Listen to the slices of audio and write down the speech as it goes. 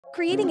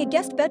Creating a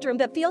guest bedroom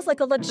that feels like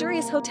a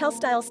luxurious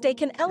hotel-style stay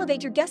can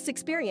elevate your guest's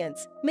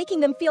experience,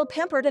 making them feel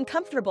pampered and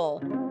comfortable.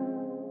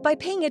 By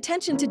paying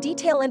attention to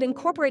detail and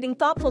incorporating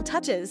thoughtful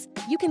touches,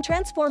 you can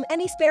transform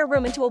any spare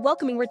room into a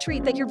welcoming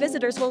retreat that your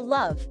visitors will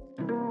love.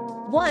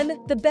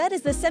 1. The bed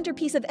is the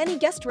centerpiece of any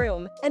guest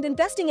room, and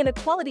investing in a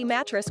quality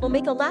mattress will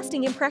make a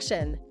lasting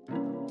impression.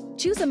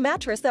 Choose a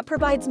mattress that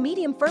provides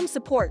medium firm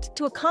support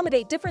to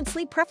accommodate different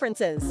sleep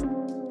preferences.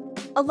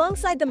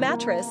 Alongside the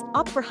mattress,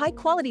 opt for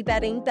high-quality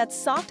bedding that's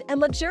soft and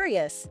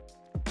luxurious.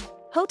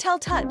 Hotel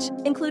touch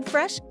include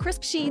fresh,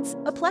 crisp sheets,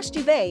 a plush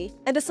duvet,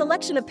 and a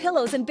selection of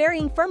pillows in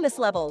varying firmness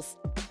levels.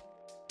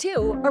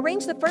 2.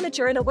 Arrange the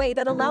furniture in a way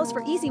that allows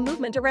for easy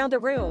movement around the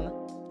room.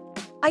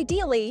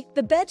 Ideally,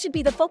 the bed should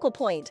be the focal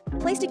point,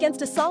 placed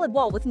against a solid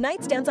wall with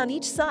nightstands on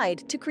each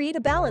side to create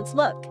a balanced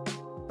look.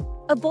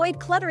 Avoid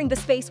cluttering the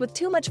space with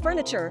too much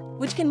furniture,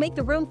 which can make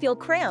the room feel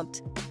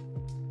cramped.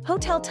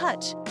 Hotel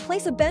touch.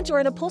 Place a bench or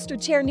an upholstered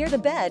chair near the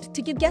bed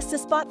to give guests a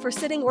spot for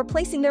sitting or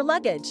placing their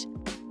luggage.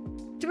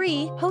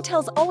 3.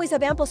 Hotels always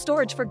have ample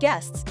storage for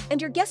guests,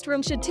 and your guest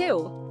room should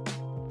too.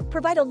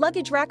 Provide a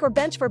luggage rack or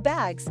bench for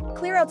bags,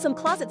 clear out some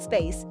closet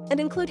space, and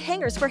include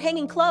hangers for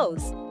hanging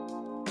clothes.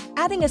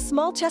 Adding a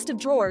small chest of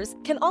drawers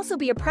can also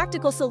be a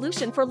practical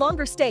solution for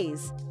longer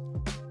stays.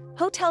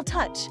 Hotel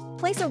touch.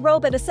 Place a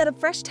robe and a set of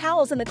fresh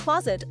towels in the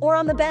closet or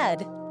on the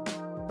bed.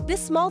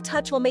 This small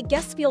touch will make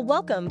guests feel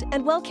welcomed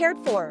and well cared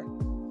for.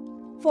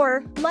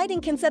 4.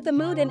 Lighting can set the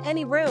mood in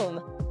any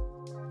room.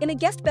 In a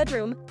guest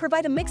bedroom,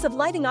 provide a mix of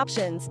lighting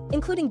options,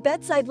 including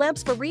bedside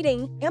lamps for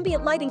reading,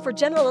 ambient lighting for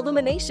general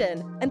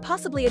illumination, and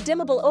possibly a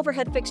dimmable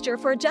overhead fixture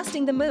for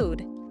adjusting the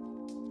mood.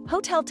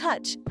 Hotel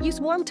touch.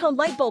 Use warm-toned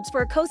light bulbs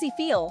for a cozy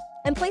feel,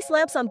 and place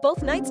lamps on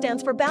both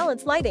nightstands for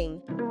balanced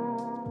lighting.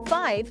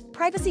 5.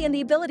 Privacy and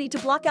the ability to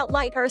block out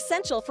light are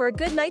essential for a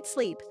good night's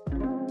sleep.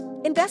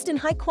 Invest in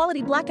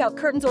high-quality blackout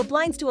curtains or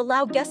blinds to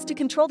allow guests to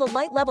control the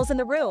light levels in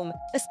the room,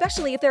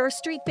 especially if there are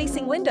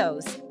street-facing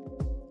windows.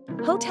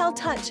 Hotel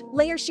touch.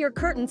 Layer sheer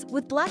curtains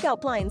with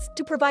blackout blinds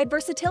to provide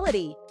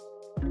versatility.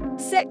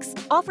 6.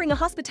 Offering a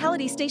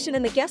hospitality station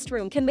in the guest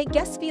room can make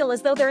guests feel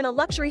as though they're in a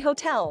luxury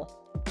hotel.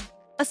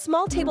 A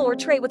small table or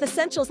tray with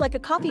essentials like a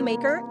coffee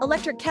maker,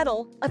 electric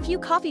kettle, a few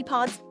coffee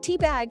pods, tea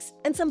bags,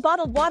 and some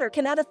bottled water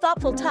can add a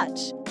thoughtful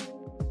touch.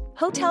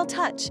 Hotel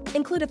touch.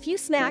 Include a few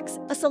snacks,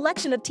 a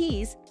selection of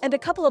teas, and a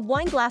couple of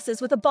wine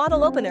glasses with a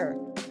bottle opener.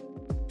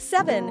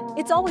 7.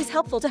 It's always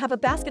helpful to have a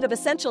basket of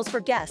essentials for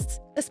guests,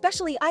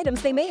 especially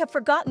items they may have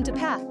forgotten to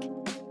pack.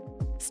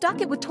 Stock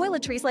it with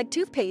toiletries like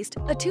toothpaste,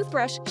 a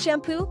toothbrush,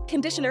 shampoo,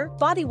 conditioner,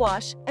 body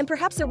wash, and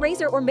perhaps a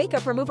razor or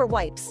makeup remover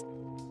wipes.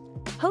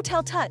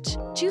 Hotel touch.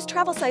 Choose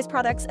travel-size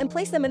products and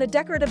place them in a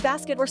decorative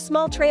basket or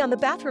small tray on the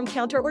bathroom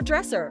counter or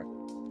dresser.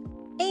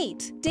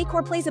 8.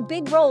 Decor plays a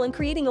big role in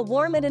creating a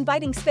warm and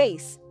inviting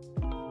space.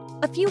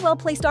 A few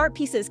well-placed art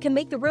pieces can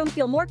make the room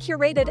feel more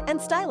curated and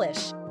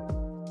stylish.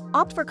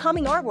 Opt for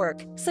calming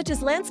artwork, such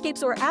as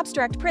landscapes or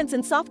abstract prints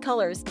in soft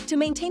colors, to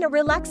maintain a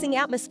relaxing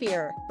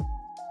atmosphere.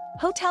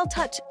 Hotel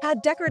touch.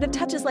 Add decorative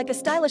touches like a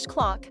stylish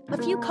clock,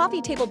 a few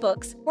coffee table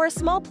books, or a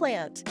small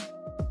plant.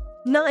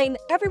 9.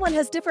 Everyone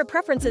has different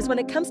preferences when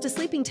it comes to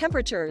sleeping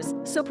temperatures,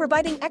 so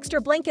providing extra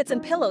blankets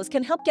and pillows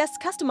can help guests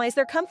customize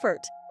their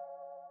comfort.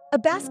 A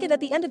basket at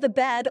the end of the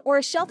bed or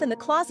a shelf in the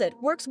closet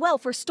works well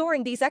for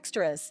storing these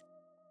extras.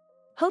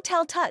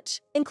 Hotel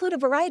touch. Include a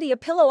variety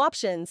of pillow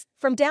options,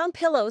 from down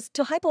pillows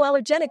to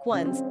hypoallergenic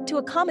ones, to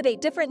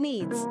accommodate different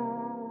needs.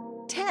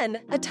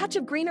 10. A touch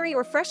of greenery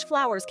or fresh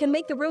flowers can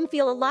make the room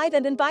feel alive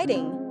and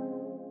inviting.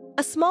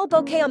 A small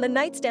bouquet on the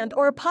nightstand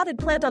or a potted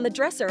plant on the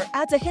dresser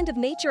adds a hint of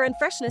nature and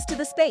freshness to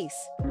the space.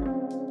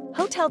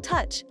 Hotel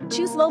touch.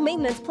 Choose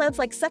low-maintenance plants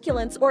like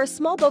succulents or a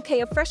small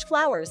bouquet of fresh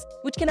flowers,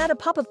 which can add a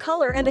pop of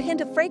color and a hint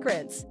of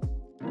fragrance.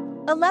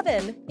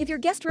 11. If your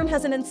guest room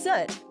has an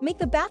ensuite, make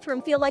the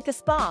bathroom feel like a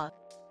spa.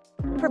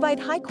 Provide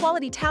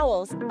high-quality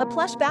towels, a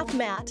plush bath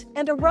mat,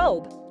 and a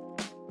robe.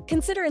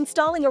 Consider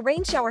installing a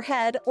rain shower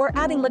head or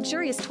adding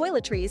luxurious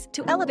toiletries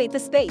to elevate the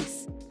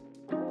space.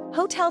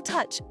 Hotel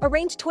touch.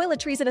 Arrange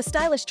toiletries in a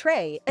stylish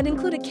tray and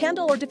include a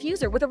candle or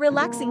diffuser with a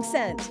relaxing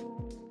scent.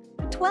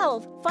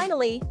 12.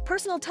 Finally,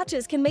 personal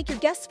touches can make your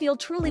guests feel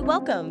truly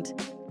welcomed.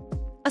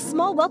 A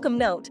small welcome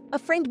note, a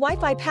framed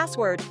Wi-Fi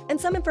password, and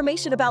some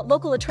information about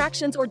local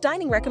attractions or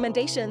dining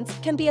recommendations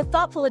can be a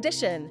thoughtful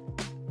addition.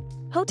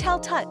 Hotel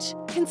touch.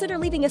 Consider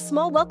leaving a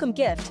small welcome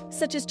gift,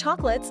 such as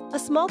chocolates, a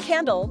small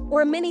candle,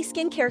 or a mini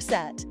skincare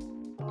set.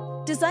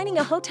 Designing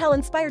a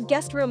hotel-inspired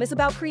guest room is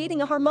about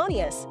creating a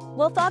harmonious,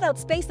 well-thought-out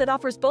space that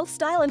offers both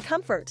style and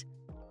comfort.